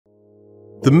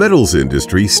The metals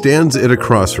industry stands at a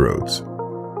crossroads.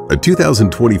 A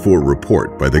 2024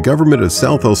 report by the Government of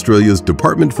South Australia's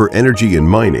Department for Energy and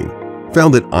Mining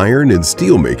found that iron and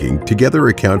steel making together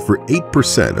account for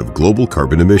 8% of global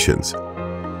carbon emissions.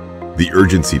 The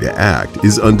urgency to act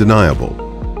is undeniable.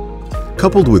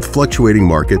 Coupled with fluctuating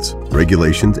markets,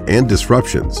 regulations, and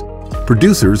disruptions,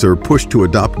 producers are pushed to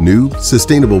adopt new,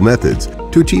 sustainable methods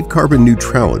to achieve carbon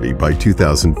neutrality by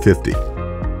 2050.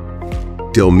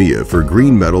 DELMIA for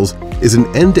Green Metals is an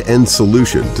end-to-end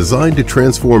solution designed to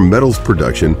transform metals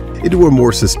production into a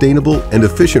more sustainable and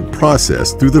efficient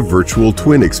process through the virtual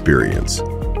twin experience.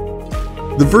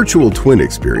 The virtual twin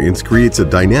experience creates a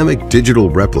dynamic digital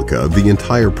replica of the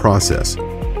entire process,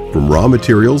 from raw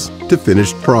materials to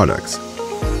finished products.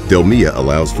 DELMIA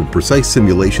allows for precise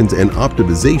simulations and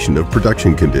optimization of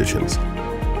production conditions,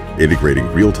 integrating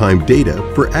real-time data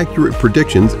for accurate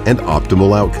predictions and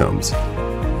optimal outcomes.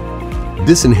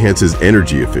 This enhances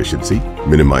energy efficiency,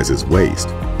 minimizes waste,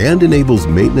 and enables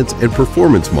maintenance and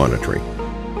performance monitoring.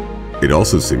 It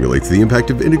also simulates the impact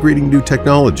of integrating new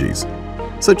technologies,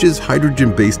 such as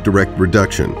hydrogen-based direct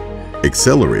reduction,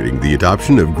 accelerating the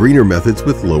adoption of greener methods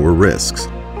with lower risks.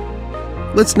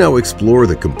 Let's now explore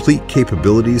the complete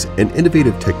capabilities and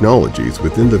innovative technologies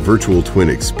within the virtual twin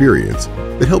experience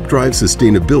that help drive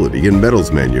sustainability in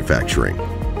metals manufacturing.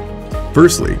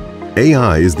 Firstly,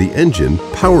 AI is the engine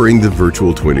powering the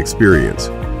virtual twin experience.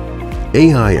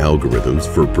 AI algorithms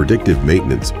for predictive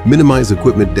maintenance minimize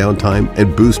equipment downtime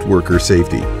and boost worker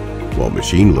safety, while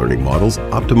machine learning models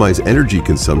optimize energy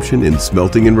consumption in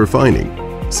smelting and refining,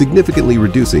 significantly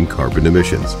reducing carbon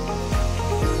emissions.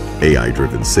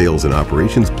 AI-driven sales and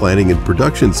operations planning and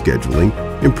production scheduling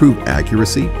improve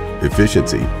accuracy,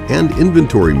 efficiency, and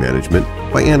inventory management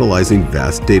by analyzing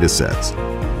vast data sets.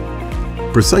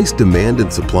 Precise demand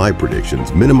and supply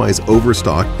predictions minimize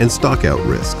overstock and stockout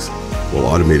risks, while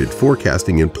automated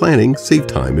forecasting and planning save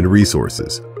time and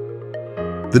resources.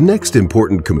 The next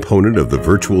important component of the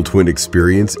virtual twin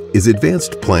experience is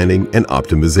advanced planning and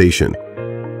optimization.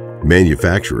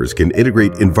 Manufacturers can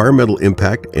integrate environmental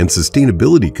impact and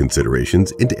sustainability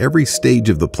considerations into every stage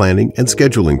of the planning and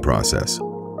scheduling process.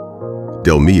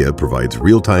 DELMIA provides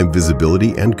real-time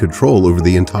visibility and control over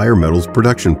the entire metals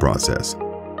production process,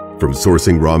 from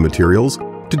sourcing raw materials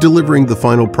to delivering the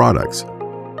final products,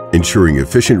 ensuring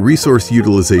efficient resource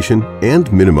utilization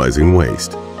and minimizing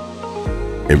waste.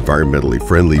 Environmentally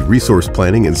friendly resource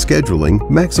planning and scheduling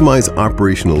maximize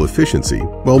operational efficiency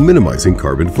while minimizing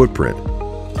carbon footprint.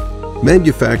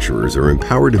 Manufacturers are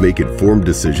empowered to make informed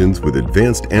decisions with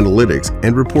advanced analytics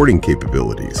and reporting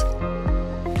capabilities.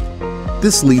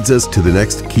 This leads us to the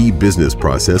next key business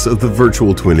process of the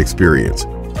virtual twin experience,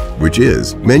 which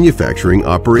is manufacturing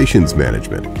operations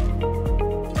management.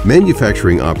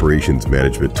 Manufacturing operations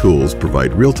management tools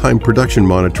provide real-time production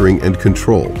monitoring and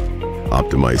control,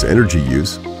 optimize energy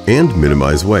use, and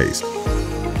minimize waste.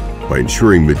 By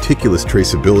ensuring meticulous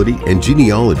traceability and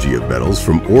genealogy of metals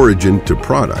from origin to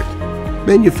product,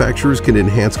 manufacturers can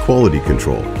enhance quality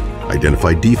control,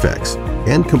 identify defects,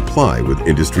 and comply with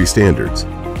industry standards.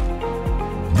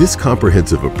 This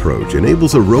comprehensive approach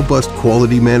enables a robust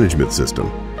quality management system,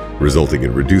 resulting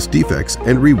in reduced defects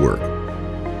and rework.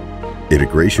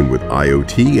 Integration with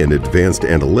IoT and advanced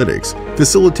analytics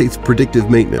facilitates predictive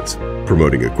maintenance,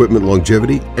 promoting equipment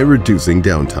longevity and reducing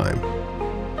downtime.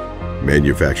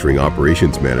 Manufacturing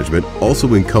operations management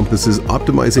also encompasses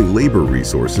optimizing labor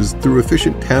resources through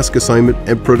efficient task assignment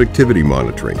and productivity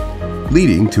monitoring,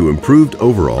 leading to improved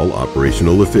overall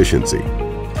operational efficiency.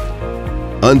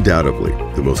 Undoubtedly,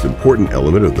 the most important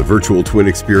element of the virtual twin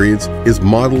experience is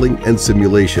modeling and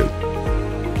simulation.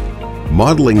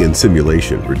 Modeling and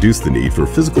simulation reduce the need for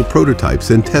physical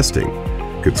prototypes and testing,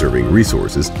 conserving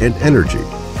resources and energy.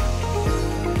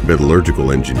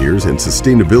 Metallurgical engineers and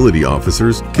sustainability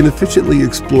officers can efficiently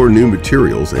explore new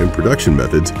materials and production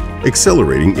methods,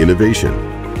 accelerating innovation.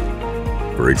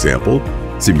 For example,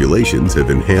 simulations have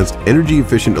enhanced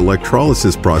energy-efficient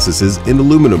electrolysis processes in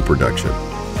aluminum production.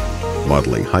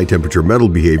 Modeling high-temperature metal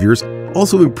behaviors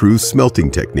also improves smelting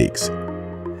techniques.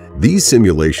 These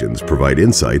simulations provide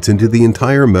insights into the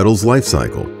entire metals life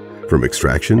cycle, from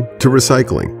extraction to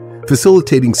recycling,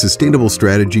 facilitating sustainable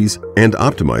strategies and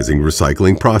optimizing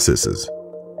recycling processes.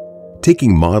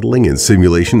 Taking modeling and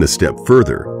simulation a step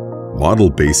further,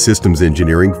 model-based systems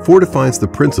engineering fortifies the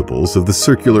principles of the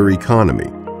circular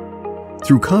economy.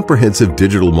 Through comprehensive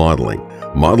digital modeling,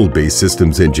 model-based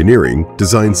systems engineering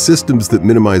designs systems that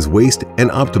minimize waste and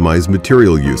optimize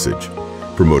material usage,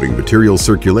 promoting material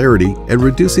circularity and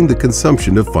reducing the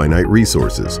consumption of finite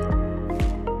resources.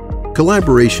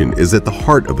 Collaboration is at the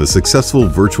heart of a successful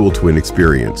virtual twin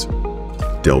experience.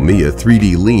 DELMIA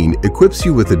 3D Lean equips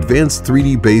you with advanced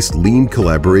 3D-based lean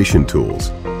collaboration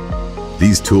tools.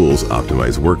 These tools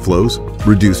optimize workflows,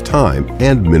 reduce time,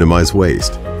 and minimize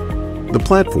waste. The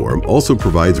platform also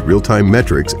provides real-time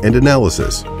metrics and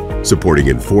analysis, supporting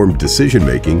informed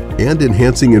decision-making and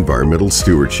enhancing environmental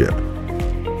stewardship.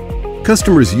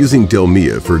 Customers using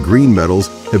DELMIA for green metals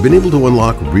have been able to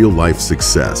unlock real-life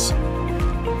success.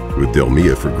 With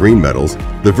DELMIA for green metals,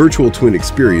 the virtual twin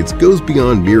experience goes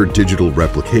beyond mere digital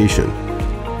replication.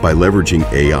 By leveraging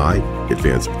AI,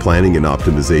 advanced planning and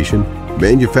optimization,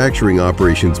 manufacturing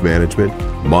operations management,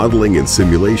 modeling and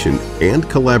simulation, and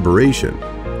collaboration,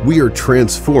 we are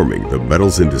transforming the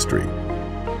metals industry.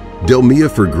 DELMIA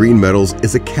for green metals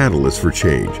is a catalyst for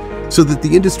change so that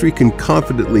the industry can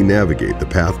confidently navigate the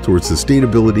path towards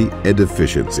sustainability and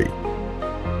efficiency.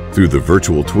 Through the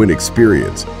virtual twin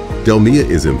experience, DELMIA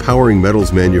is empowering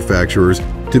metals manufacturers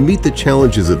to meet the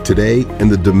challenges of today and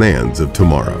the demands of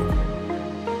tomorrow.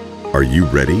 Are you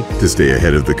ready to stay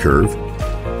ahead of the curve?